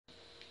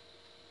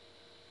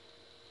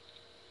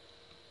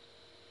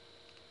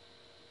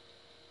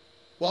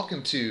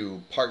Welcome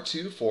to part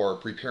 2 for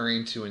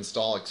preparing to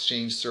install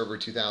Exchange Server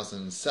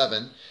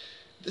 2007.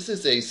 This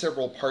is a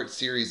several part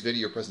series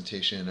video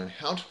presentation on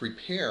how to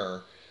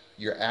prepare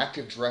your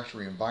Active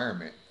Directory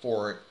environment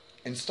for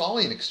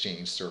installing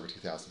Exchange Server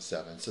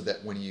 2007 so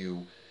that when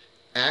you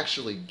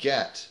actually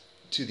get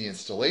to the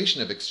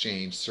installation of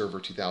Exchange Server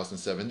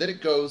 2007 that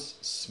it goes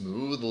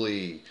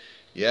smoothly.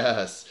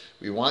 Yes,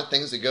 we want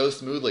things to go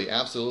smoothly,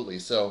 absolutely.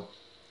 So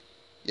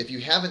if you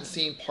haven't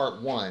seen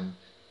part 1,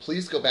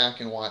 please go back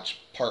and watch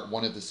part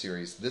 1 of the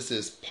series. This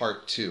is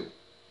part 2.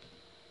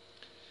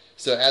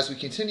 So as we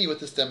continue with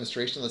this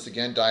demonstration, let's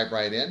again dive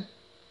right in.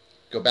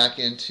 Go back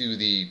into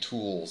the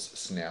Tools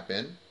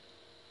snap-in.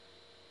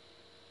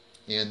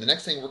 And the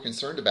next thing we're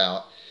concerned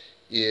about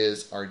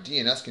is our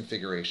DNS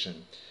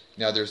configuration.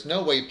 Now there's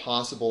no way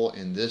possible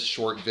in this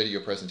short video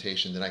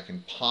presentation that I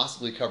can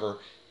possibly cover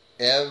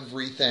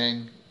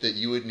everything that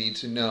you would need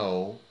to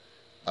know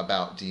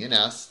about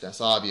DNS.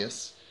 That's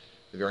obvious.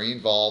 A very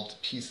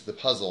involved piece of the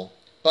puzzle,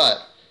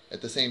 but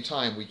at the same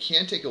time we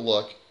can take a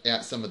look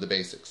at some of the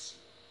basics.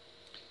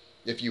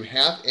 If you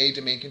have a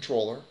domain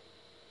controller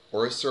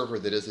or a server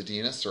that is a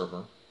DNS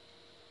server,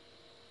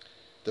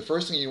 the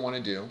first thing you want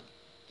to do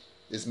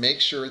is make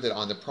sure that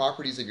on the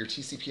properties of your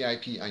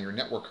TCP/IP on your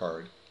network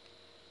card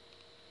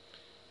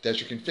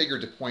that you're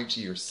configured to point to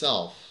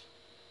yourself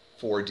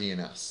for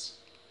DNS.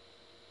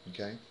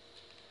 Okay?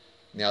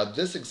 Now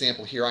this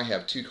example here, I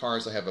have two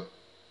cards. I have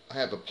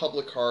a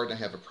public card, I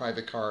have a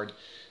private card.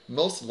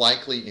 Most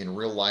likely in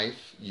real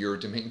life, your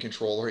domain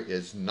controller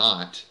is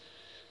not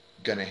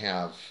going to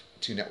have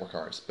two network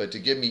cards. But to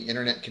give me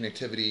internet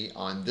connectivity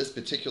on this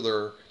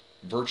particular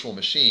virtual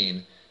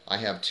machine, I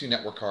have two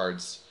network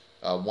cards.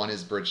 One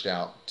is bridged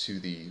out to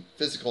the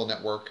physical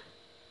network,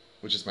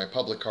 which is my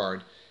public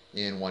card,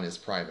 and one is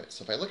private.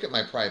 So if I look at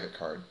my private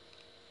card,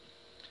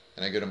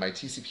 and I go to my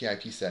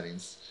TCP/IP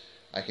settings,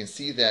 I can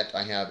see that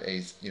I have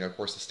of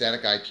course, a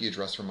static IP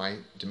address for my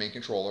domain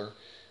controller.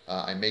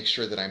 I make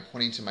sure that I'm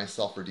pointing to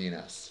myself for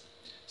DNS.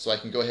 So I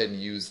can go ahead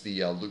and use the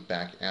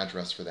loopback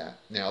address for that.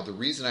 Now, the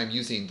reason I'm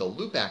using the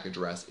loopback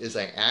address is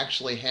I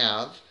actually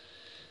have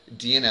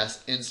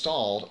DNS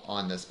installed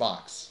on this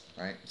box,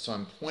 right? So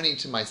I'm pointing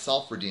to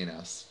myself for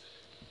DNS.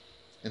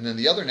 And then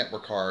the other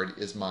network card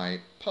is my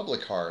public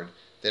card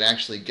that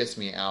actually gets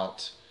me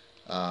out,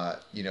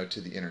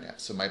 to the internet.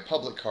 So my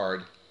public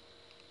card,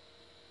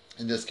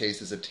 in this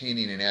case, is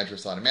obtaining an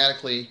address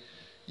automatically,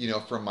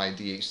 from my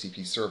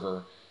DHCP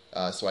server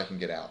so I can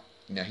get out.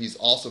 Now he's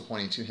also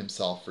pointing to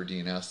himself for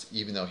DNS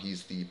even though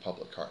he's the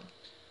public card.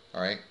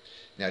 All right.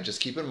 Now just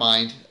keep in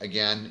mind,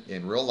 again,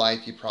 in real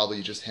life you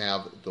probably just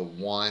have the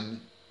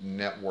one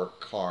network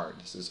card.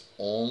 This is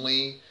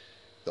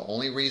the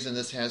only reason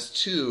this has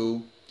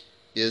two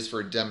is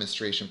for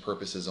demonstration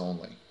purposes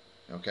only.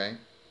 Okay.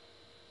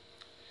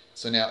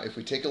 So now if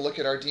we take a look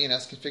at our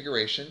DNS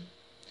configuration,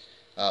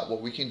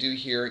 what we can do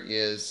here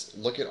is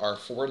look at our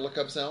forward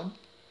lookup zone,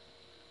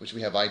 which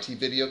we have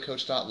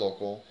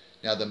itvideocoach.local.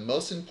 Now the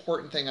most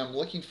important thing I'm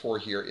looking for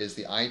here is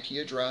the IP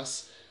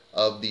address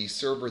of the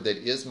server that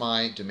is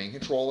my domain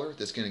controller.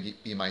 That's going to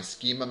be my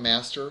schema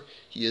master.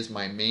 He is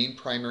my main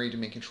primary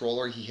domain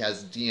controller. He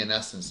has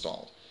DNS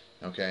installed.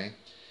 Okay,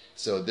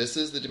 so this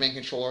is the domain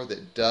controller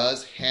that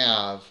does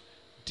have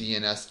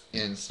DNS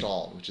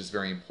installed, which is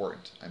very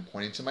important. I'm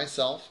pointing to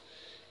myself.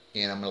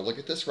 And I'm going to look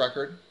at this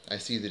record. I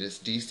see that it's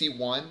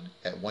DC1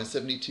 at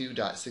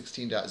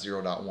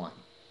 172.16.0.1.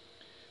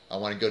 I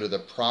want to go to the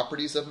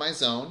properties of my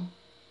zone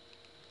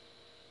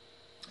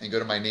and go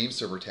to my name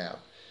server tab.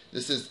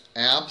 This is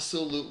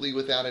absolutely,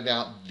 without a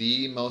doubt,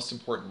 the most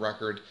important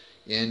record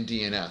in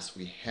DNS.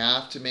 We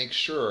have to make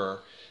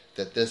sure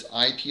that this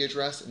IP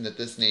address and that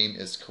this name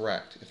is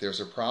correct. If there's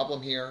a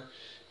problem here,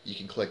 you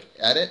can click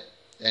Edit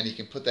and you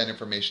can put that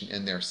information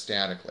in there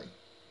statically.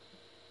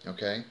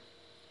 Okay?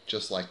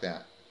 Just like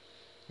that.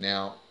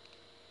 Now,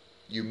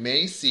 you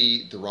may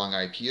see the wrong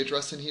IP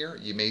address in here.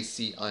 You may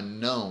see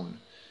unknown.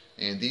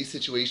 And these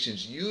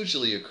situations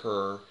usually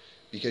occur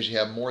because you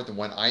have more than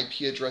one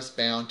IP address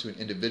bound to an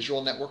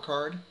individual network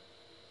card,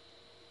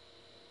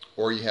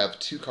 or you have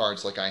two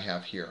cards like I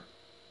have here.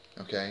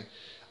 Okay?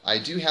 I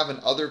do have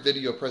another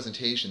video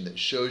presentation that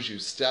shows you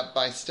step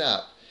by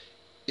step,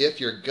 if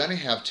you're going to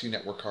have two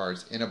network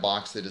cards in a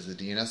box that is a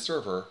DNS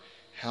server,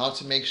 how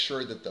to make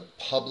sure that the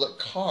public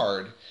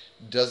card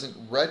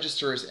doesn't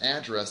register as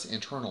address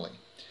internally.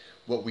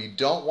 What we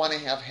don't want to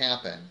have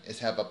happen is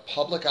have a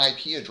public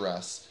IP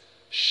address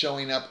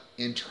showing up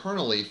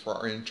internally for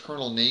our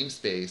internal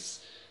namespace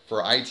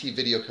for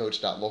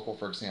itvideocoach.local,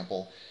 for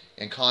example,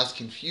 and cause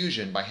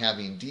confusion by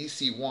having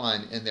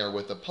DC1 in there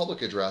with a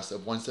public address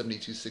of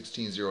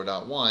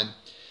 172.16.0.1,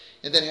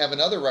 and then have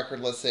another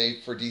record, let's say,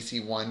 for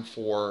DC1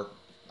 for,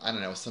 I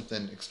don't know,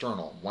 something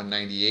external,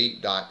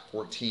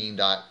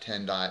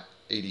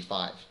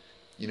 198.14.10.85.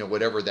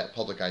 Whatever that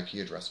public IP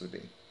address would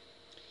be.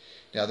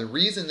 Now, the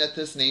reason that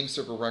this name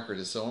server record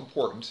is so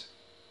important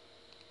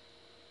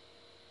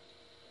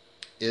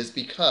is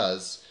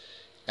because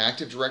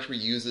Active Directory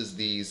uses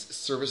these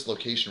service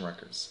location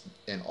records.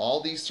 And all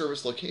these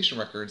service location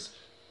records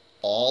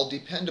all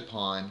depend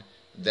upon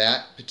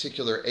that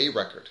particular A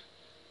record.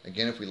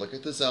 Again, if we look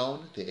at the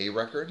zone, the A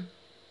record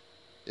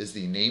is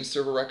the name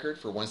server record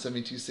for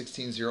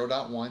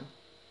 172.16.0.1.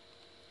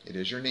 It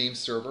is your name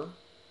server.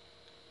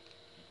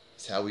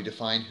 It's how we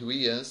define who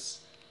he is.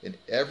 And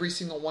every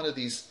single one of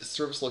these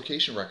service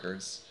location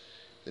records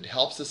that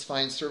helps us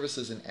find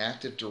services in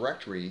Active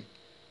Directory,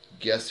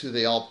 guess who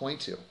they all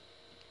point to?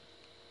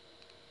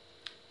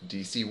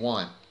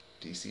 DC1,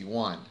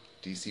 DC1,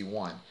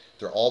 DC1.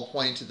 They're all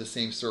pointing to the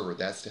same server.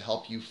 That's to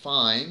help you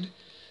find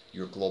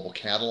your global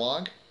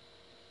catalog,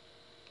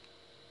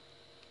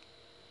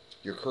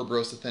 your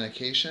Kerberos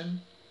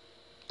authentication,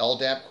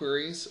 LDAP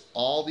queries,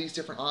 all these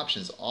different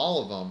options,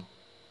 all of them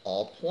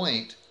all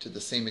point to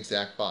the same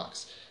exact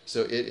box.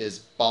 So it is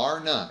bar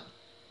none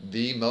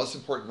the most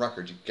important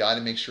record. You've got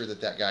to make sure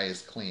that that guy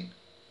is clean.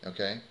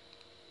 Okay?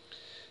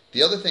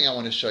 The other thing I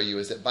want to show you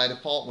is that by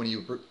default, when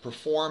you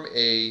perform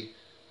a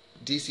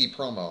DC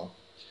promo,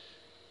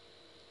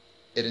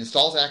 it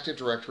installs Active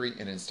Directory,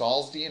 it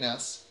installs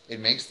DNS, it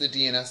makes the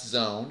DNS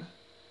zone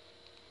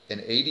an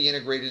AD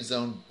integrated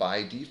zone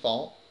by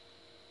default.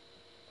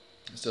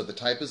 So the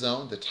type of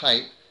zone, the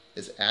type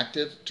is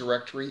Active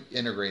Directory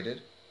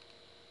integrated.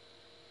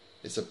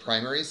 It's a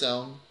primary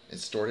zone.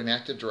 It's stored in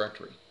Active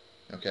Directory.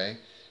 Okay?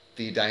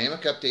 The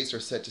dynamic updates are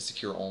set to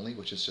secure only,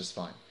 which is just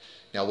fine.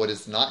 Now, what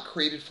is not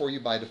created for you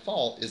by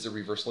default is a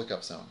reverse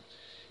lookup zone.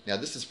 Now,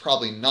 this is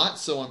probably not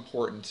so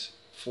important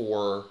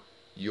for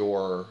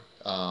your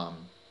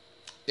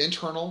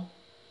internal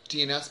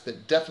DNS,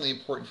 but definitely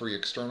important for your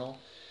external.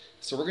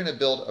 So we're going to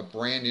build a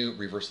brand new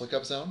reverse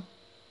lookup zone.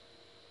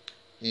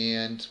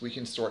 And we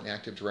can store it in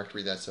Active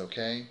Directory, that's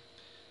okay.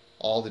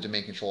 All the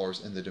domain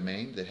controllers in the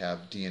domain that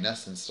have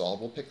DNS installed,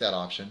 we'll pick that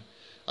option.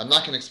 I'm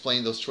not going to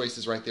explain those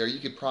choices right there. You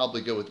could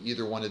probably go with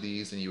either one of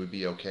these and you would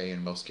be okay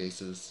in most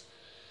cases.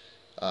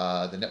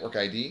 The network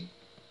ID,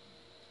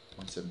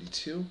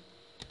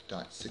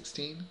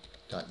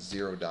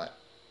 172.16.0.0.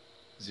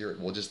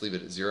 We'll just leave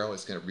it at 0.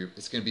 It's going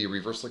to be a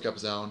reverse lookup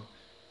zone.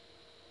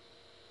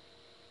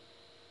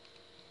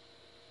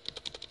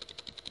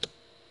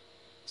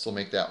 So we'll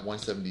make that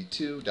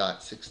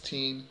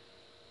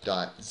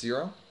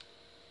 172.16.0,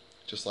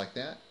 just like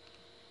that.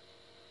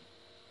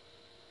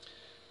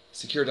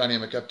 Secure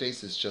dynamic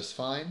updates is just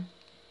fine.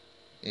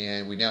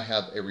 And we now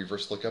have a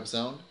reverse lookup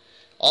zone.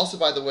 Also,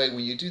 by the way,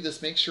 when you do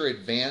this, make sure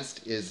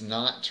advanced is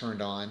not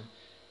turned on.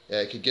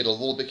 It could get a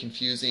little bit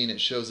confusing.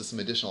 It shows us some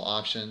additional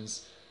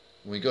options.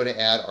 When we go to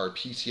add our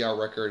PTR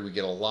record, we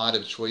get a lot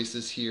of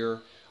choices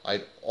here.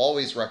 I'd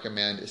always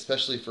recommend,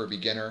 especially for a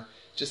beginner,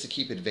 just to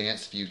keep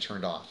advanced view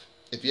turned off.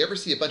 If you ever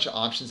see a bunch of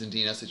options in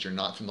DNS that you're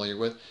not familiar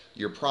with,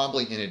 you're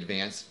probably in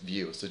advanced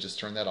view, so just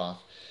turn that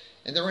off.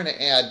 And then we're going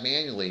to add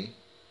manually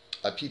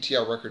a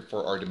PTR record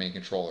for our domain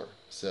controller.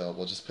 So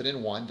we'll just put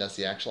in 1, that's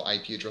the actual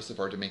IP address of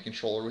our domain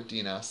controller with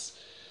DNS.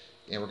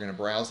 And we're going to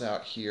browse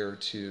out here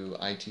to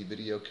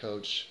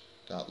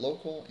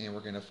itvideocoach.local, and we're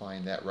going to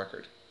find that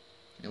record.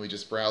 And we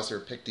just browse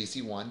here, pick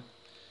DC1,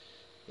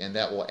 and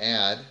that will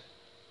add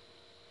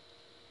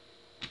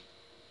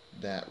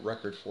that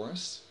record for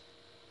us.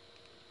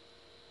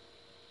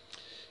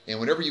 And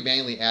whenever you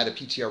manually add a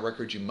PTR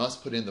record, you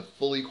must put in the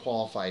fully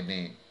qualified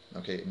name.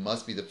 Okay, it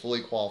must be the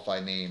fully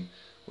qualified name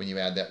when you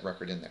add that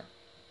record in there.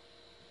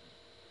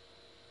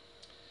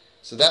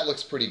 So that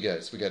looks pretty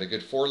good. So we got a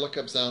good for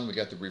lookup zone. We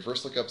got the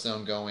reverse lookup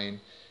zone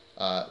going.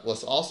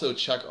 Let's also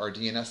check our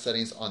DNS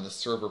settings on the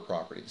server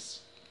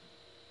properties.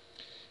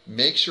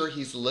 Make sure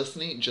he's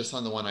listening just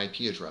on the one IP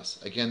address.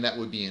 Again, that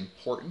would be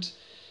important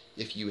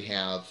if you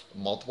have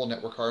multiple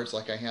network cards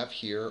like I have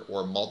here,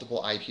 or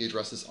multiple IP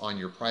addresses on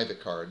your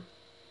private card.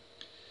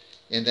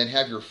 And then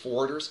have your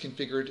forwarders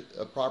configured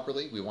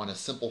properly. We want a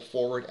simple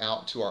forward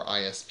out to our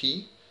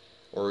ISP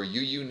or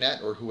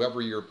UUNet or whoever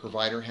your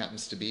provider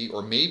happens to be,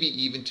 or maybe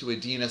even to a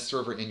DNS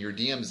server in your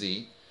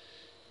DMZ,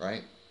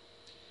 right?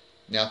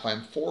 Now, if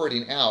I'm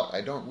forwarding out,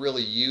 I don't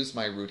really use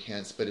my root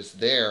hints, but it's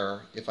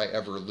there if I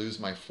ever lose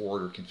my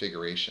forwarder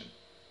configuration,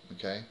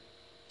 okay?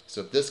 So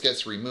if this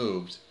gets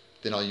removed,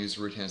 then I'll use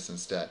root hints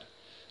instead.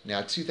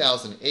 Now,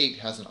 2008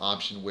 has an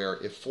option where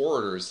if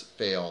forwarders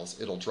fails,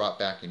 it'll drop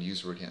back and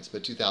use root hints,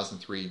 but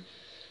 2003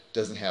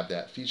 doesn't have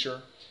that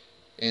feature.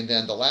 And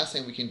then the last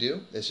thing we can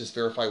do is just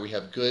verify we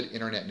have good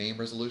internet name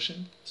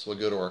resolution. So we'll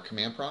go to our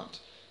command prompt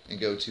and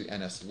go to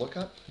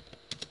nslookup,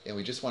 and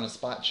we just want to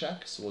spot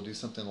check. So we'll do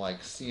something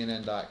like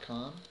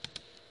cnn.com,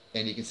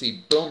 and you can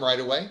see, boom, right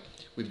away,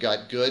 we've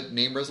got good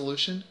name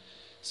resolution.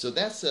 So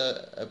that's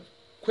a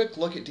quick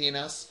look at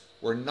DNS.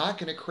 We're not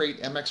going to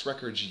create MX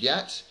records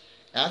yet.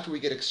 After we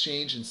get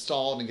Exchange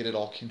installed and get it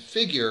all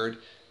configured,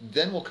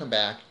 then we'll come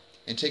back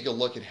and take a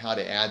look at how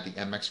to add the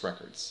MX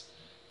records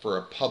for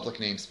a public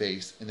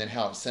namespace, and then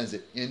how it sends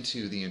it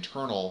into the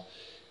internal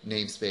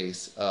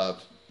namespace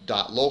of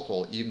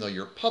 .local, even though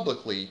you're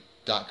publicly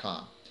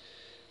 .com.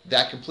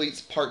 That completes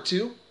part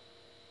 2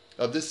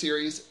 of this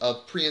series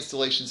of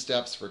pre-installation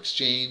steps for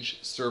Exchange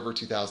Server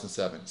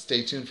 2007.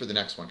 Stay tuned for the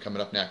next one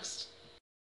coming up next.